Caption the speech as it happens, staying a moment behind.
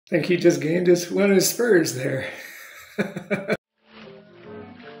think he just gained one of his spurs there.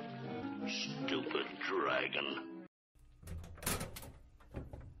 Stupid dragon.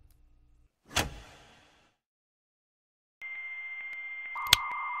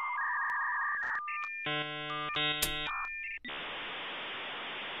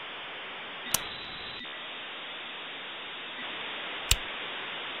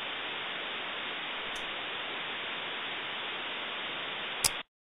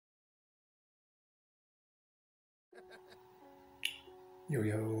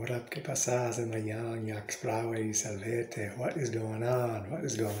 Yo, what up? ¿Qué pasa? What is going on? What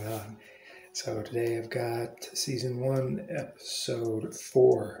is going on? So today I've got Season 1, Episode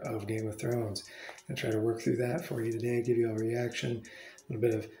 4 of Game of Thrones. I'm going to try to work through that for you today, give you a reaction, a little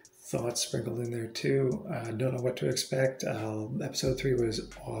bit of thoughts sprinkled in there too. I don't know what to expect. Episode 3 was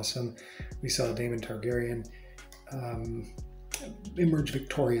awesome. We saw Daemon Targaryen emerge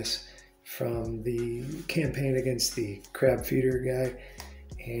victorious from the campaign against the crabfeeder guy,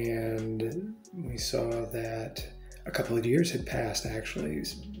 and we saw that a couple of years had passed actually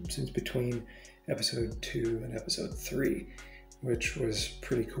since between episode 2 and episode 3, which was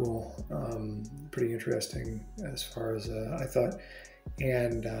pretty cool, pretty interesting as far as I thought.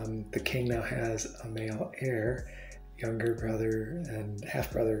 And the king now has a male heir, younger brother and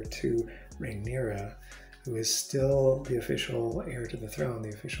half brother to Rhaenyra, who is still the official heir to the throne, the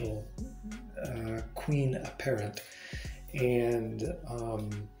official queen apparent, and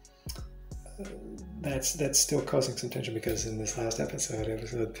that's still causing some tension because in this last episode,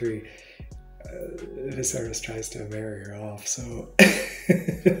 episode 3, Viserys tries to marry her off. So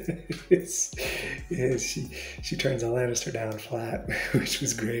she turns a Lannister down flat, which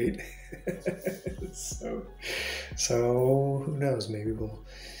was great. so who knows? Maybe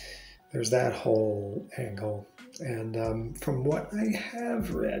there's that whole angle. And from what I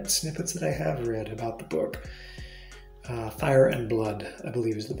have read, snippets that I have read about the book, Fire and Blood, I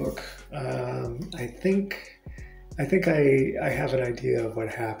believe is the book. I think I have an idea of what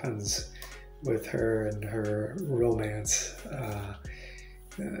happens with her and her romance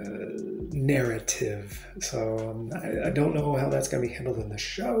narrative. So I don't know how that's going to be handled in the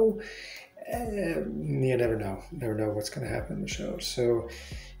show. You never know. Never know what's going to happen in the show. So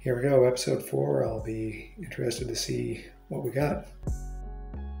here we go, episode 4. I'll be interested to see what we got.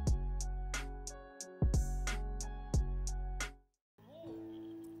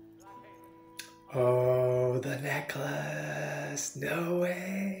 Oh, the necklace! No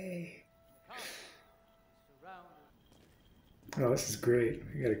way! Oh, this is great.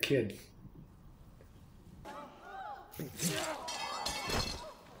 We got a kid.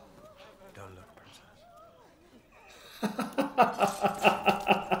 Don't look, princess.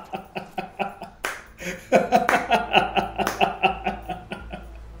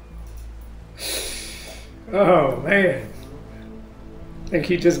 Oh, man. I think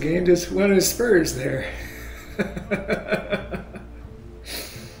he just gained one of his spurs there.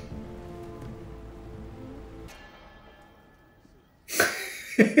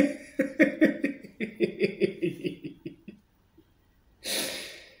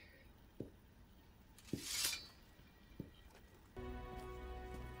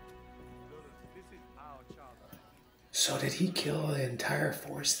 So did he kill the entire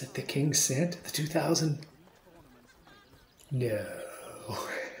force that the king sent? The 2,000? No.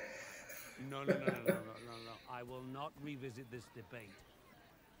 No. I will not revisit this debate.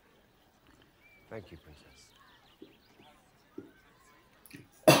 Thank you, princess.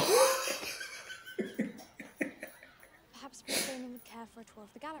 Perhaps Prince Daemon would care for a tour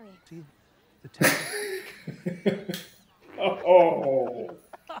of the gallery. See, the temple. Oh.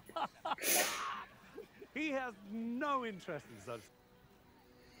 He has no interest in such.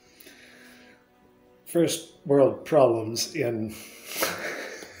 First world problems in.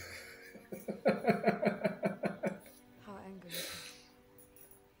 How angry.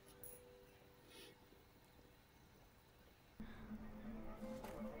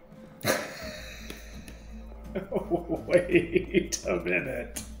 Wait a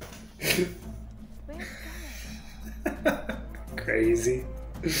minute. Crazy.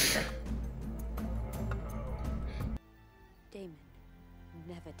 Daemon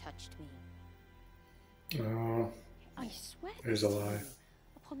never touched me. Oh, I swear. there's a lie.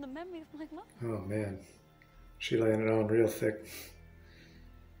 Upon the memory of my love. Oh man, she laying it on real thick.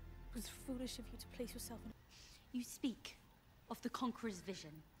 It was foolish of you to place yourself in. You speak of the conqueror's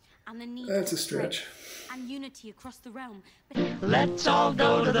vision and the need That's for a stretch. strength and unity across the realm. But Let's all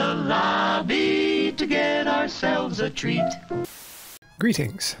go to the lobby to get ourselves a treat.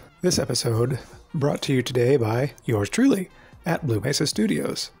 Greetings. This episode brought to you today by yours truly at Blue Mesa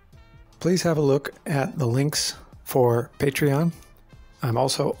Studios. Please have a look at the links for Patreon. I'm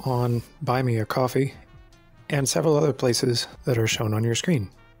also on Buy Me a Coffee and several other places that are shown on your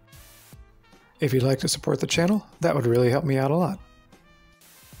screen. If you'd like to support the channel, that would really help me out a lot.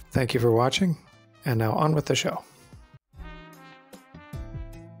 Thank you for watching, and now on with the show.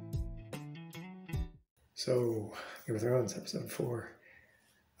 So, Game of Thrones, episode 4.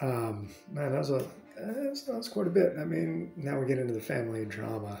 Man, that was quite a bit. I mean, now we get into the family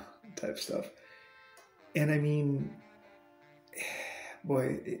drama type stuff. And I mean,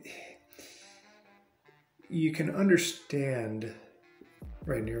 boy, you can understand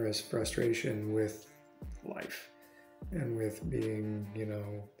Rhaenyra's frustration with life and with being, you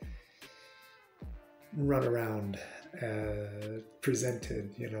know, run around,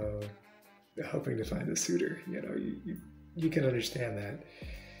 presented, you know, hoping to find a suitor. You know, you can understand that.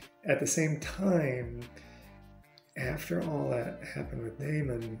 At the same time, after all that happened with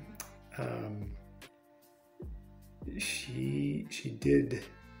Daemon, she did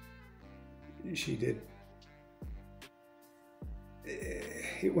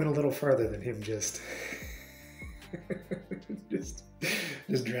it went a little farther than him just just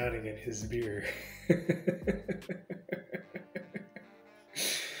drowning in his beer.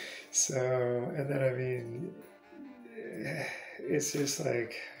 So, and then I mean, it's just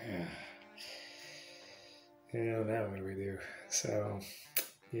like, you know, now what do we do? So,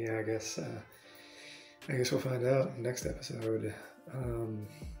 yeah, I guess we'll find out next episode.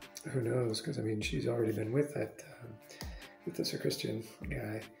 Who knows? Because I mean, she's already been with that with the Ser Cristien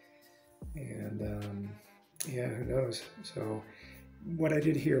guy, and yeah, who knows? So, what I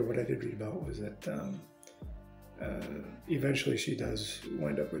did read about was that eventually she does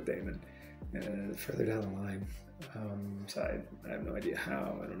wind up with Daemon further down the line. So I have no idea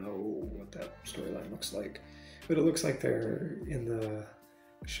how. I don't know what that storyline looks like, but it looks like they're in the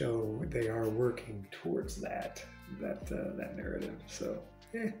show. They are working towards that narrative. So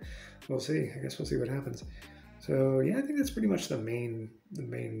yeah, we'll see. I guess we'll see what happens. So yeah, I think that's pretty much the main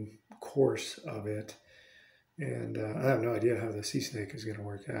course of it. And I have no idea how the sea snake is going to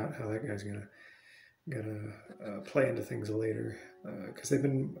work out. How that guy's gonna play into things later, because they've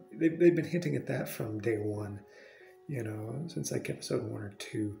been hinting at that from day one, you know, since like episode 1 or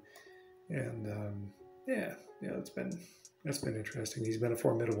 2, and yeah, that's been interesting. He's been a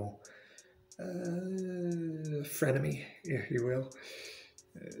formidable frenemy, if you will.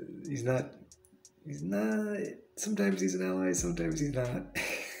 He's not. Sometimes he's an ally, sometimes he's not.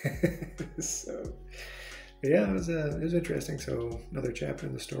 So yeah, it was interesting. So another chapter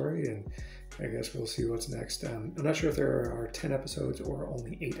in the story, and I guess we'll see what's next. I'm not sure if there are 10 episodes or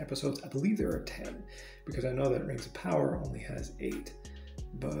only 8 episodes. I believe there are 10, because I know that Rings of Power only has 8.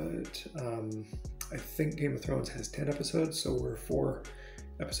 But I think Game of Thrones has 10 episodes, so we're 4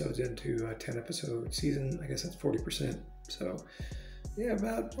 episodes into a 10-episode season. I guess that's 40%. So yeah,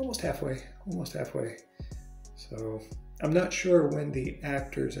 about almost halfway. So I'm not sure when the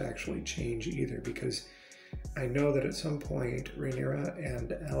actors actually change either, because I know that at some point Rhaenyra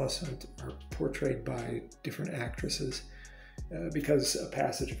and Alicent are portrayed by different actresses, because a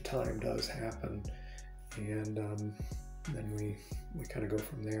passage of time does happen, and then we kind of go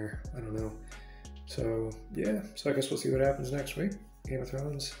from there. I don't know. So yeah, so I guess we'll see what happens next week. Game of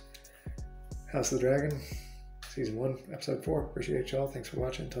Thrones, House of the Dragon, Season 1, Episode 4. Appreciate y'all. Thanks for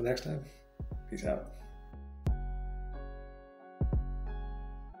watching. Until next time, peace out.